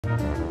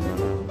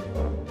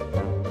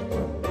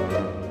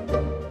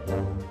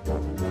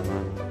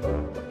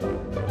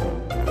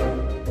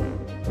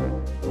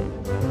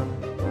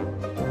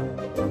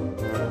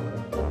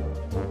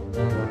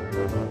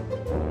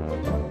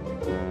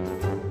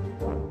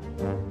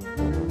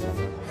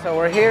So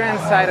we're here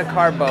inside of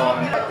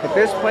Carbone. At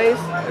this place,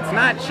 it's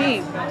not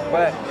cheap,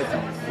 but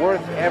it's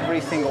worth every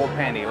single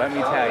penny, let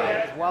me tell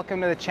you. Welcome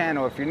to the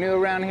channel. If you're new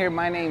around here,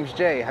 my name's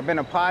Jay. I've been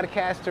a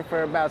podcaster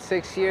for about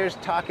 6 years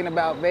talking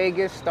about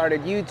Vegas,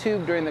 started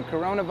YouTube during the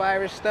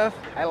coronavirus stuff.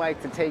 I like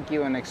to take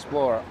you and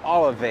explore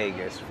all of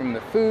Vegas, from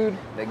the food,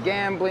 the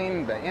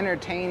gambling, the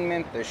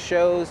entertainment, the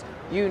shows,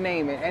 you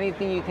name it.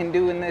 Anything you can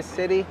do in this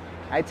city,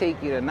 I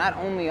take you to not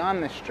only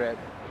on the strip,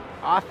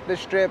 off the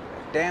strip,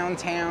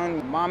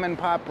 downtown, mom and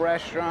pop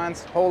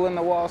restaurants, hole in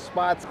the wall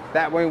spots.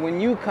 That way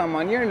when you come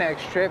on your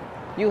next trip,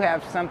 you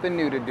have something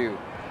new to do.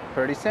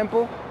 Pretty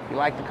simple. If you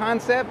like the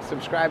concept,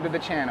 subscribe to the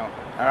channel.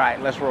 All right,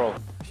 let's roll.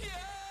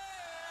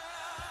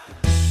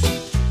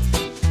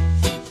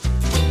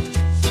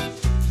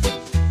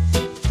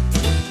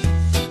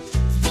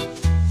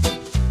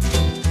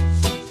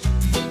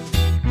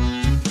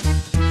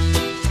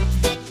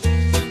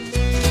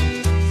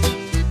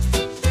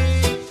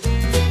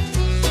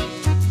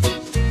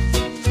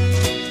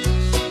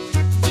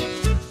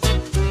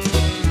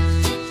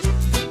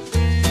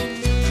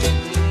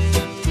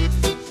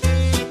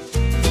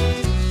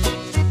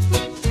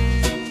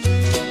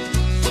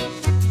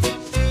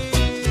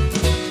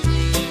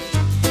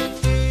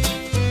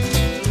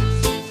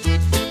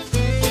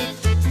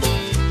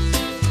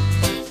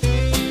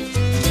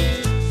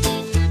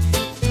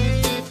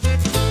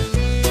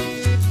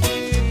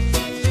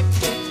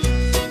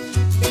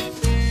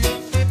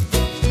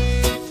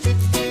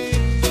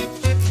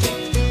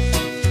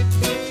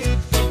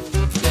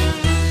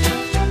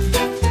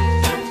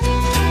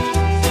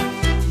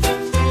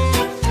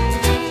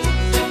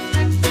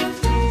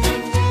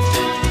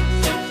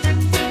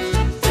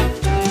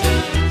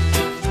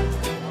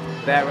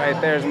 That right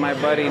there is my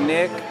buddy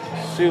Nick,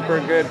 super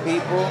good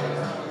people.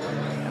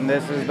 And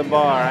this is the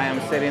bar. I am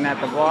sitting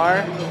at the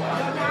bar.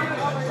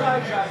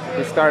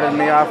 He started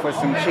me off with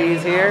some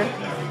cheese here.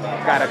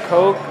 Got a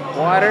Coke,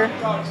 water.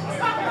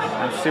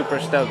 I'm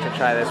super stoked to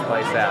try this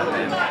place out,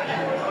 man.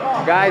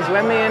 Guys,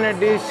 let me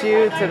introduce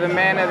you to the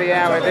man of the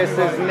hour. This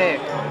is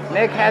Nick.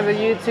 Nick has a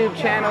YouTube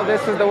channel.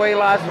 This is The Way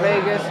Las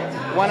Vegas.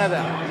 One of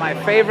my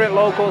favorite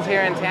locals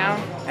here in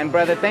town. And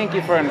brother, thank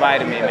you for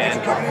inviting me, man. Thanks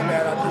for coming in,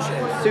 man. I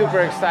appreciate it. Super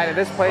excited.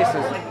 This place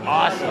is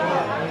awesome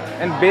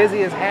and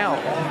busy as hell.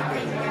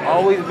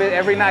 Always busy.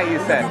 Every night, you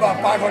said. We do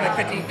about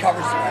 550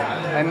 covers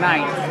tonight. A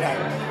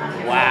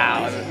night.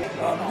 Wow.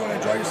 You're going to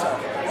enjoy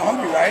yourself. You're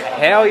hungry, right?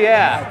 Hell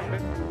yeah.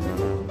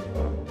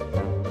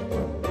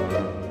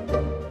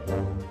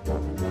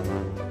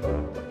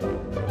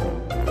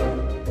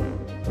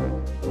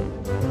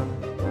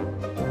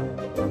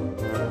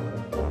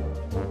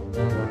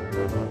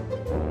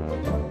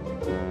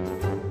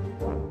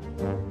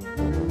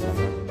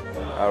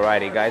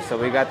 Alrighty guys, so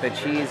we got the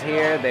cheese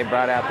here. They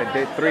brought out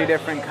the 3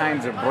 different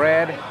kinds of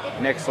bread.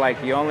 Nick's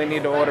like, you only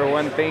need to order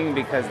one thing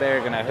because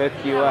they're gonna hook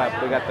you up.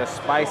 We got the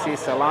spicy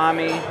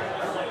salami,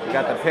 we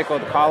got the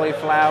pickled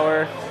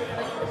cauliflower,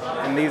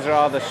 and these are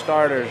all the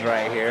starters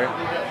right here.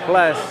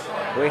 Plus,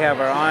 we have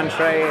our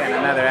entree and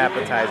another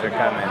appetizer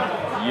coming.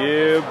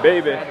 Yeah,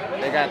 baby.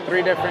 They got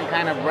 3 different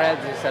kind of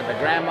breads. They said the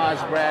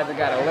grandma's bread. They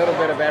got a little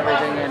bit of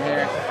everything in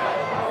here.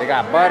 They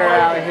got butter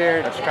out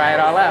here. Let's try it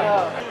all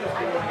out.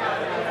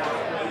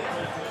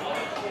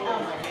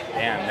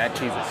 Damn, that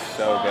cheese is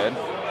so good.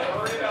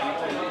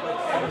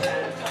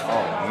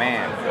 Oh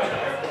man,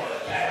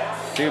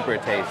 super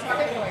tasty.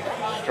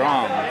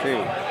 Strong too.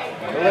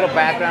 A little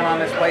background on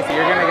this place,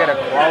 you're gonna get a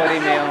quality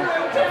meal.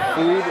 The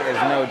food is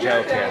no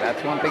joke here.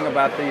 That's one thing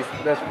about this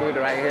food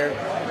right here.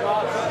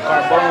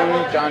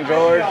 Carbone, John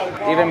George,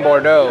 even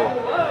Bordeaux.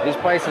 These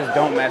places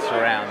don't mess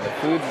around. The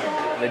food's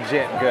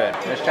legit good.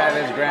 Let's try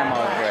this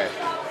grandma's bread.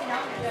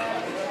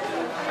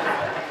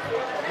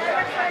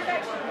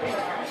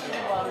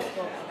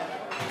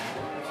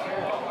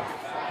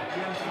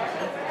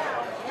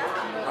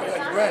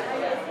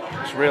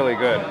 It's really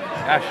good.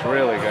 That's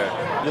really good.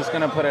 I'm just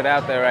gonna put it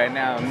out there right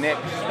now. Nick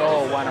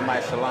stole one of my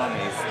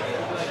salamis.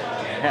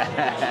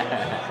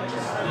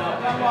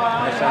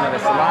 There's some of the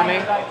salami.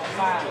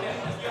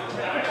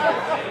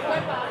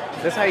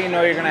 This is how you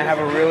know you're gonna have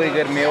a really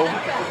good meal.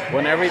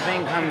 When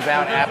everything comes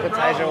out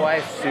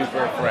appetizer-wise,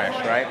 super fresh,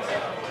 right?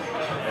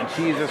 The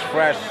cheese is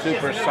fresh,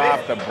 super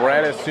soft. The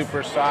bread is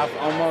super soft,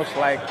 almost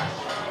like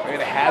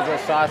it has a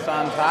sauce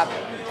on top.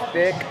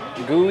 Thick,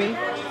 gooey.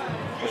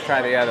 Let's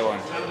try the other one.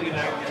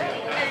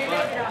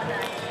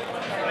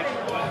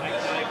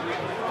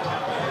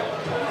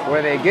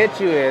 Where they get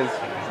you is,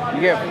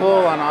 you get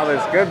full on all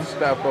this good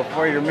stuff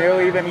before your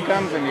meal even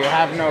comes and you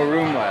have no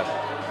room left.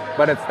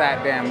 But it's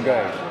that damn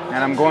good.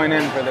 And I'm going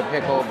in for the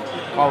pickled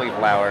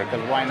cauliflower,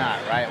 because why not,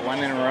 right?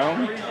 When in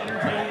Rome.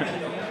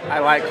 I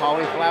like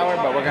cauliflower,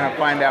 but we're gonna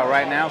find out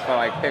right now if I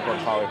like pickled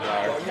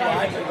cauliflower.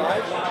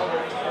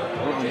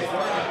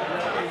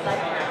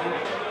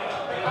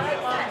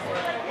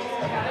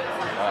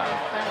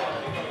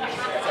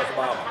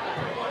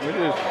 This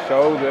is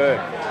so good.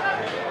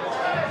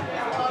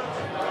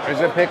 There's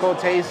a pickle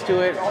taste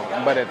to it,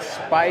 but it's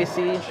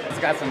spicy. It's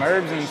got some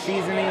herbs and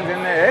seasonings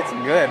in there. It's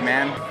good,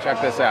 man. Check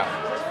this out.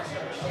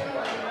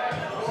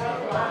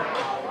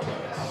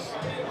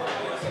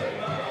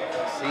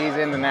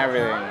 Seasoned and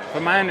everything.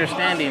 From my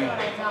understanding,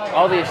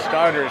 all these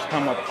starters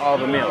come with all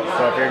the meals.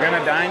 So if you're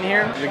gonna dine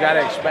here, you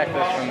gotta expect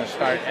this from the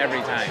start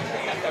every time.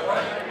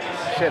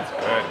 Shit's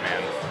good,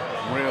 man.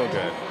 Real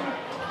good.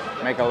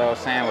 Make a little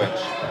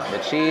sandwich. The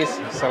cheese,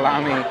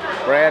 salami,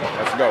 bread,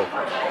 let's go.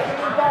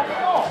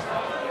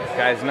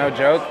 Guys, no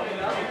joke,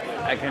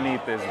 I can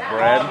eat this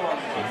bread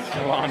and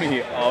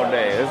salami all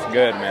day. It's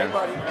good, man.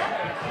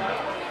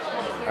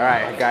 All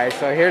right, guys,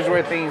 so here's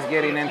where things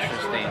getting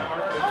interesting.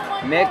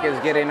 Nick is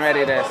getting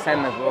ready to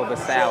send the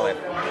salad.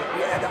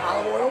 You add the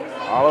olive oil.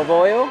 Olive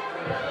oil.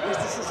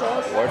 Worcestershire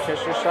sauce.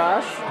 Worcestershire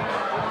sauce.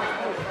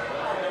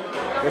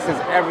 This is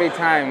every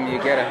time you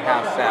get a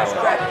house salad.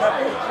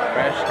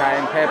 Fresh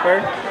cayenne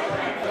pepper.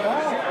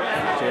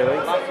 Chili.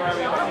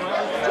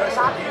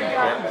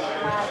 Yep.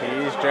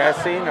 Cheese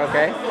dressing,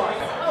 okay.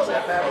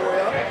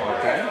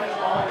 Okay.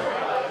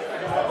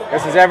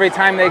 This is every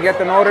time they get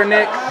an order,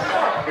 Nick?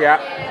 Yeah.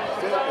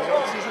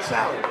 Caesar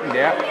salad.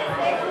 Yep.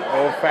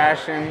 Old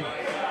fashioned,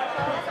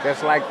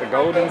 just like the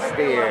golden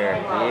steer.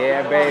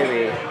 Yeah,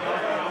 baby.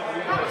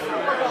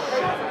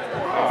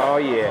 Oh,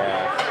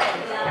 yeah.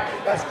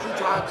 Best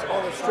croutons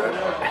on the strip.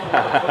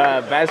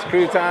 Best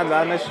croutons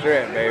on the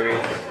strip, baby.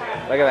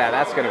 Look at that.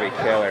 That's going to be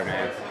killer,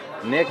 man.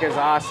 Nick is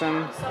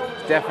awesome.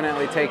 He's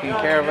definitely taking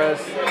care of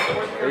us.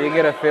 You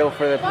get a feel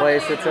for the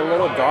place. It's a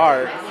little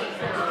dark,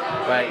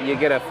 but you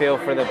get a feel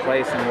for the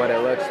place and what it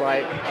looks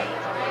like.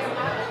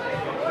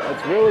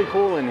 It's really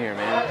cool in here,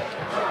 man.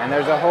 And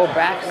there's a whole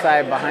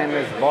backside behind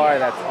this bar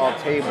that's all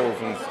tables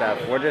and stuff.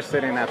 We're just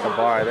sitting at the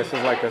bar. This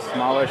is like the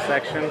smaller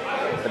section.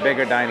 The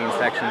bigger dining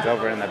section's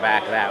over in the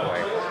back that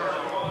way.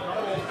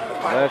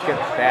 Look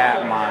at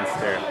that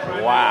monster.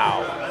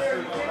 Wow.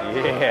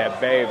 Yeah,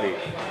 baby.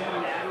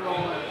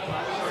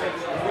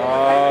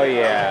 Oh,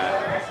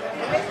 yeah.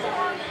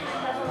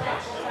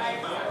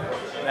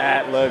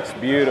 That looks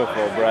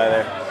beautiful,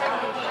 brother.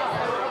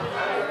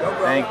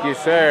 Thank you,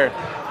 sir.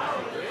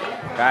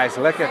 Guys,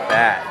 look at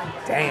that.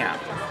 Damn.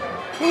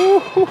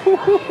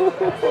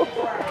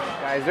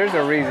 Guys, there's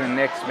a reason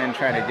Nick's been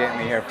trying to get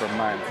me here for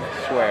months,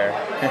 I swear.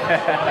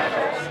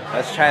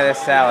 Let's try this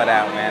salad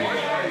out, man.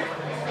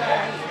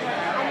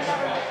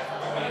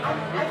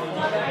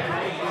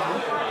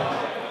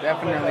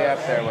 Definitely up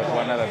there with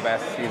one of the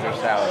best Caesar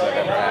salads I've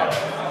ever had.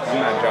 I'm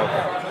not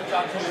joking.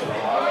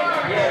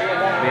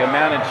 The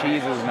amount of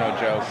cheese is no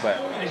joke, but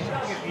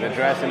the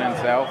dressing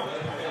itself,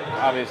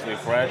 obviously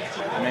fresh.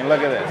 I mean,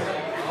 look at this.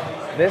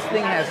 This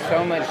thing has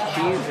so much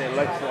cheese, it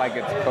looks like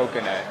it's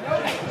coconut.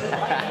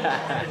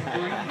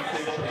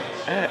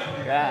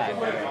 God.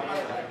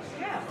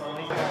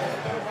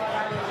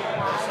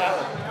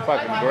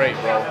 Fucking great,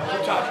 bro.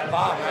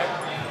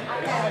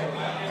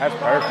 That's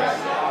perfect.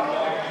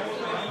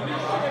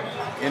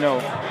 You know,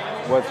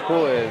 what's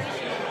cool is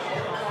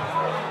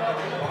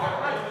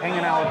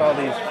hanging out with all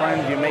these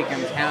friends you make in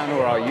town who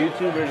are all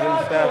YouTubers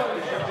and stuff,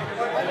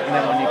 and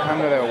then when you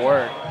come to their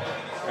work,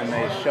 and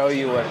they show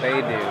you what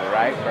they do,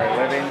 right, for a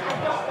living.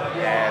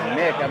 And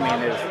Nick, I mean,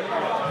 his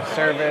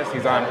service,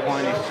 he's on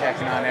point, he's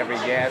checking on every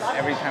guest.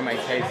 Every time I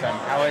taste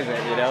something, how is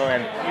it, you know?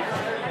 And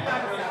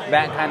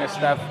that kind of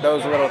stuff,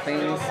 those little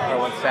things are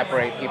what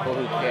separate people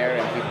who care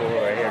and people who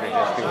are here to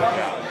just do a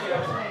job.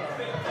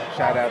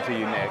 Shout out to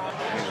you, Nick.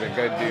 He's a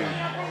good dude.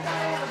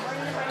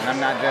 And I'm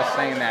not just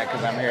saying that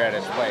because I'm here at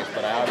his place,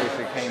 but I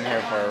obviously came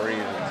here for a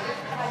reason.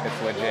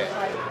 It's legit.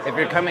 If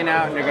you're coming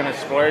out and you're gonna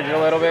splurge a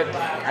little bit,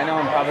 I know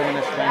I'm probably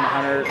gonna spend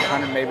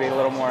 100, maybe a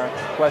little more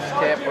plus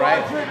tip,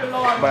 right?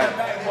 But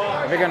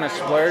if you're gonna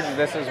splurge,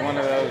 this is one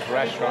of those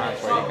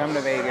restaurants where you come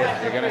to Vegas,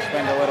 you're gonna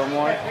spend a little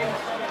more,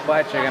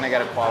 but you're gonna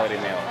get a quality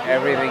meal.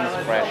 Everything's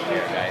fresh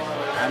here, guys.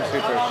 I'm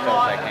super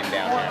stoked I came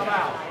down here.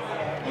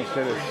 This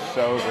shit is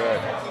so good.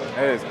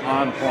 It is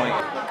on point.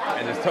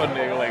 I just told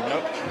Nick, like,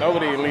 nope,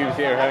 nobody leaves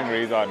here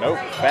hungry. He's all, nope,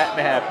 fat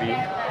and happy.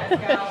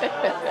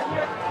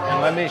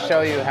 And let me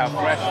show you how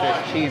fresh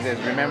this cheese is.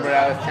 Remember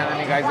I was telling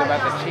you guys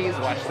about the cheese?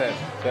 Watch this.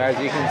 So as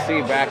you can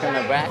see, back in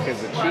the back is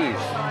the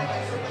cheese.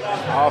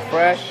 All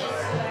fresh.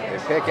 They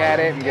pick at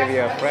it and give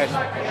you a fresh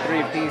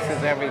 3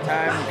 pieces every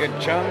time, good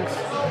chunks.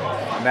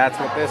 And that's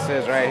what this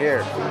is right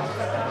here.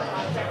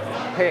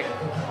 Pick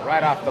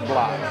right off the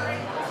block.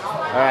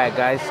 All right,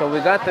 guys, so we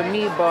got the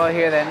meatball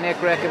here that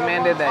Nick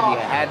recommended that you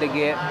had to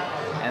get.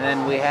 And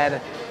then we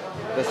had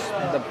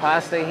the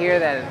pasta here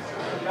that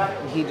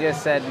he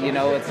just said, you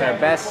know, it's our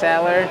best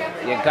seller.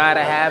 You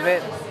gotta have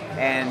it,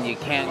 and you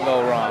can't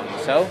go wrong.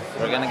 So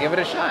we're gonna give it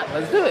a shot.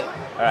 Let's do it.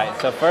 All right,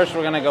 so first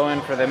we're gonna go in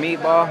for the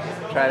meatball.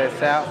 Try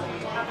this out.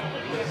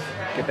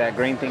 Get that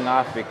green thing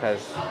off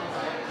because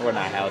we're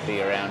not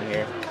healthy around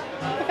here.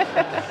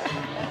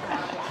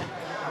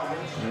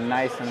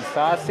 Nice and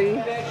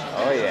saucy.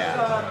 Oh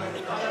yeah.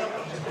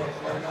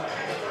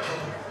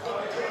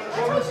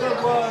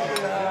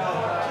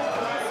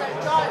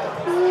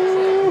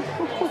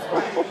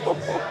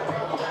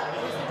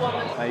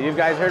 You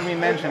guys heard me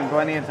mention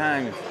plenty of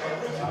times,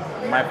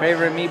 my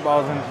favorite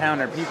meatballs in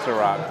town are Pizza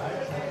Rock.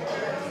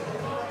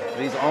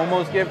 These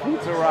almost give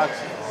Pizza Rock's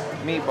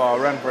meatball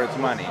a run for its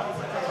money.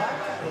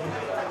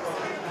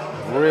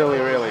 Really,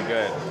 really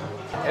good.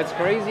 It's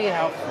crazy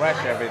how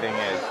fresh everything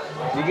is.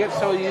 You get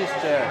so used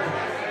to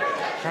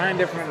trying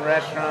different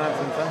restaurants,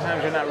 and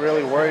sometimes you're not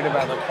really worried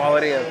about the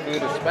quality of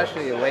food,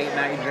 especially late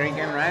night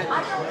drinking, right?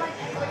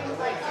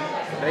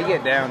 They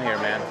get down here,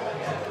 man.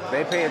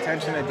 They pay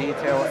attention to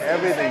detail.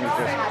 Everything's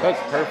just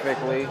cooked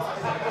perfectly.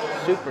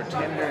 Super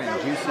tender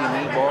and juicy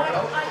meatball.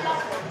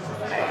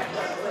 Man,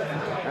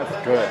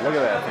 that's good. Look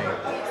at that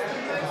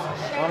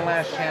thing. One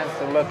last chance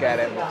to look at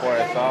it before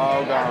it's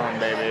all gone,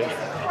 baby.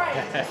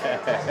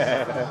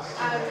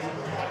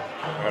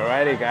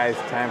 Alrighty, guys,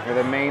 time for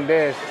the main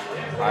dish.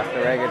 Pasta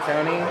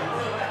rigatoni,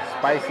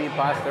 spicy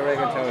pasta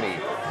rigatoni.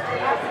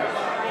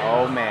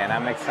 Oh man,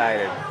 I'm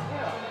excited.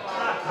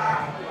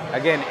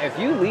 Again, if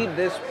you leave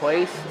this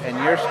place and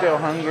you're still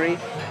hungry,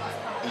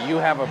 you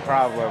have a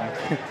problem.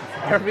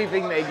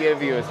 Everything they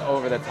give you is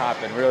over the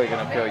top and really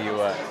gonna fill you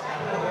up.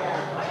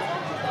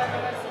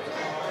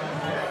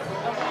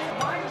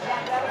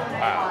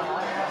 Wow.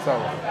 So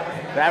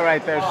that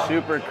right there is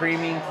super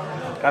creamy.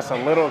 That's a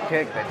little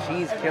kick. The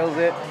cheese kills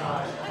it.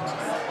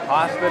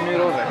 Pasta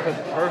noodles are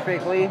cooked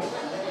perfectly.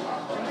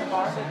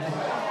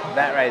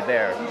 That right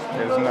there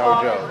is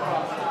no joke.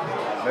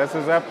 This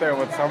is up there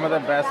with some of the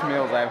best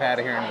meals I've had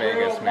here in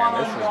Vegas, man.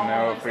 This is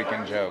no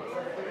freaking joke.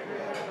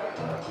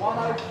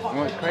 And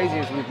what's crazy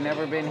is we've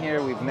never been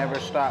here, we've never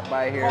stopped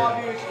by here.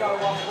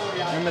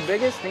 And the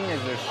biggest thing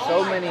is there's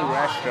so many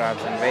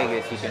restaurants in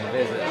Vegas you can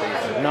visit.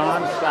 These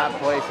non-stop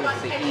places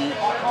to eat.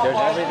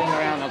 There's everything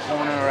around the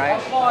corner,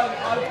 right?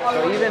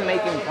 So even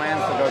making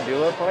plans to go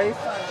do a place,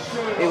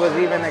 it was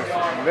even,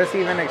 this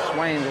even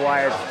explains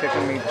why it's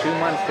taken me 2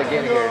 months to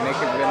get here. Nick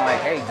has been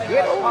like, hey,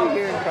 get over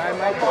here and try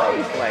my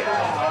place. Like,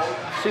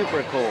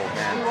 super cool,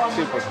 man,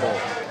 super cool.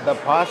 The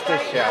pasta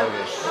shells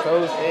are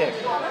so thick.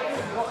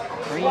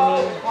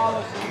 Creamy,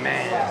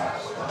 man,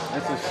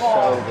 this is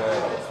so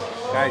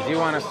good. Guys, you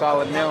want a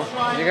solid meal?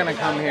 You're gonna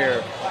come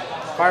here.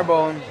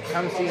 Carbone,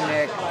 come see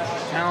Nick,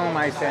 tell him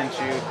I sent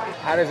you.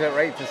 How does it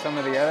rate to some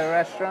of the other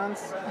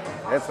restaurants?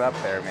 It's up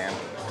there, man.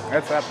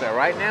 It's up there.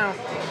 Right now,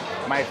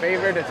 my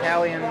favorite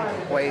Italian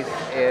place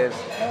is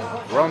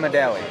Roma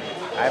Deli.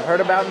 I've heard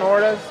about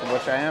Norda's,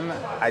 which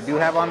I do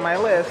have on my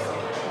list,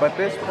 but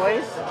this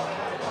place,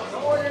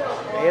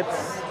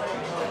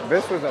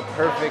 this was a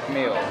perfect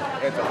meal.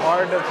 It's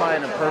hard to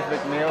find a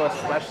perfect meal,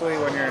 especially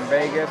when you're in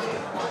Vegas.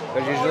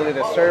 There's usually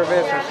the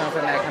service or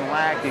something that can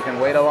lack. You can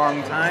wait a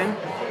long time.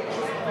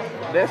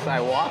 This, I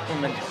walked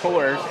in the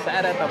door,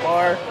 sat at the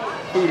bar,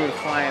 food was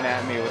flying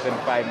at me within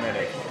 5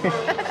 minutes.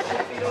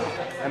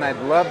 And I'd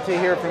love to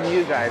hear from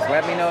you guys.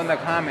 Let me know in the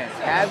comments.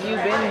 Have you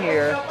been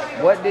here?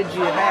 What did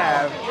you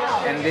have?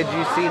 And did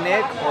you see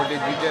Nick, or did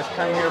you just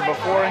come here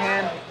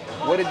beforehand?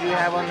 What did you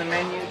have on the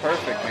menu?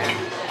 Perfect, man.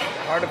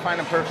 Hard to find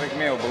a perfect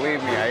meal,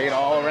 believe me. I ate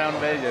all around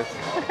Vegas.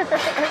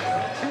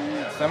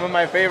 Some of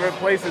my favorite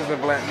places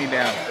have let me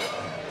down.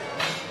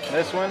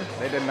 This one,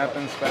 they did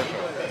nothing special.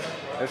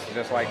 This is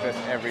just like this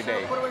every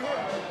day.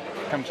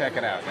 Come check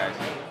it out, guys.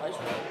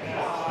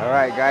 All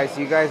right, guys,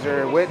 you guys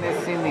are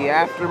witnessing the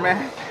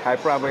aftermath. I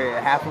probably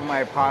ate half of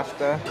my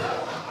pasta.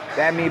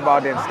 That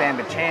meatball didn't stand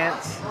a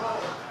chance.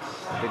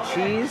 The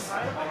cheese,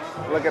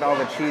 look at all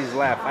the cheese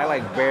left. I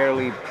like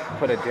barely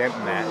put a dent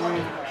in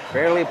that.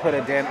 Barely put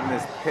a dent in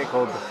this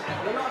pickled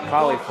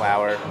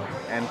cauliflower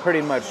and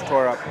pretty much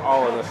tore up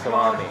all of the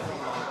salami.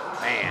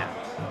 Man,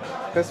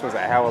 this was a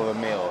hell of a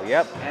meal.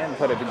 Yep, and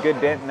put a good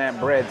dent in that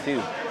bread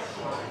too.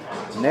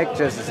 Nick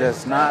just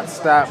does not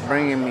stop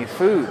bringing me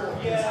food.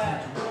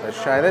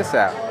 Let's try this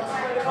out.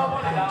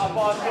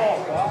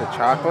 The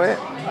chocolate.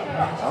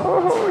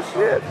 Oh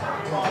shit.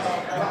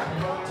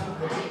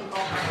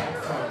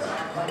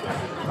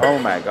 Oh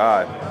my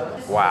God.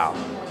 Wow,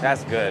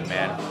 that's good,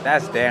 man.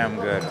 That's damn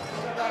good.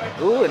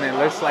 Ooh, and it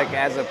looks like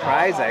as a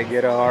prize I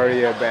get a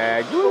Aria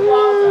bag.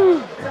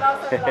 Woo!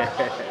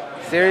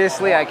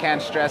 Seriously, I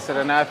can't stress it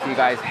enough. You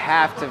guys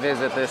have to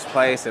visit this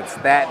place. It's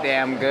that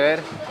damn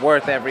good.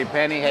 Worth every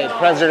penny. Hey,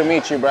 pleasure to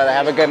meet you, brother.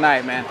 Have a good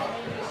night, man.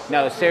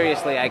 No,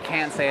 seriously, I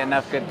can't say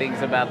enough good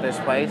things about this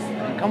place.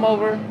 And come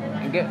over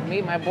and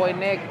meet my boy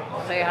Nick.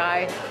 Say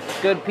hi.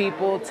 Good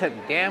people. Took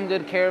damn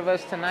good care of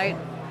us tonight.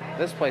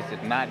 This place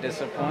did not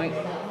disappoint.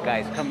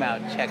 Guys, come out,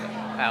 check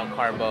out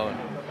Carbone.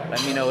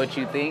 Let me know what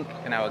you think,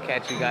 and I will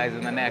catch you guys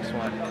in the next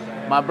one.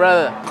 My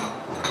brother.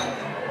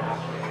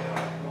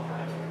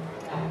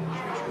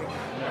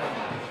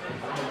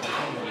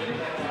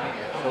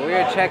 So we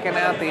are checking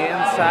out the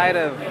inside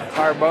of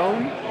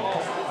Carbone.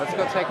 Let's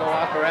go take a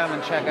walk around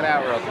and check it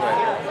out real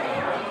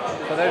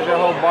quick. So there's your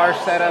whole bar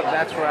setup.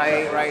 That's where I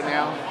ate right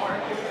now.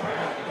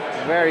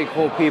 Very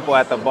cool people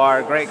at the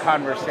bar. Great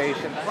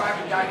conversation.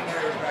 Private dining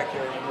areas back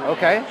here.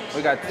 Okay,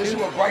 we got two. This is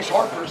where Bryce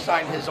Harper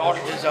signed his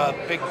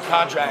big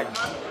contract.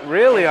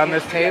 Really, on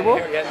this table?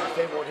 Yeah, this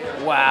table here.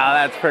 Wow,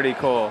 that's pretty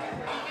cool.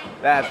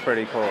 That's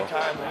pretty cool.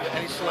 Anytime,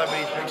 any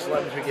celebrities, big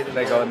celebrities, we get in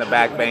They there. go in the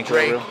back banquet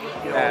Drake, room.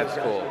 you know, That's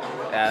those cool.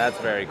 guys. Yeah, that's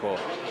very cool.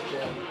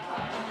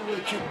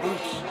 Really cute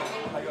booths.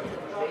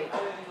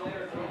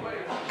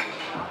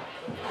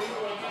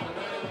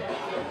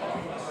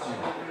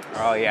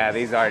 Oh yeah,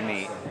 these are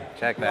neat.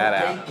 Check that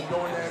out. You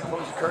go in there,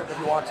 close the curtain if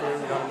you want to, you know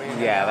what I mean?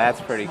 Yeah,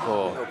 that's pretty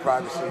cool. No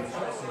privacy.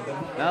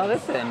 No,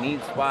 this is a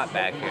neat spot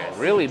back here.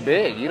 Really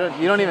big. You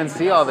don't even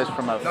see all this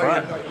from up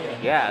front.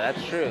 Yeah,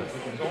 that's true.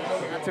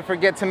 Not to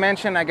forget to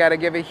mention, I got to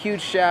give a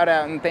huge shout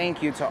out and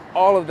thank you to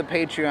all of the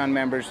Patreon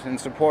members and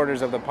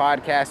supporters of the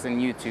podcast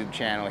and YouTube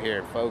channel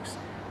here, folks.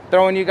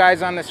 Throwing you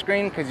guys on the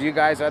screen because you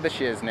guys are the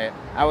shiznit.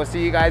 I will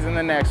see you guys in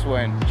the next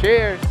one.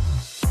 Cheers.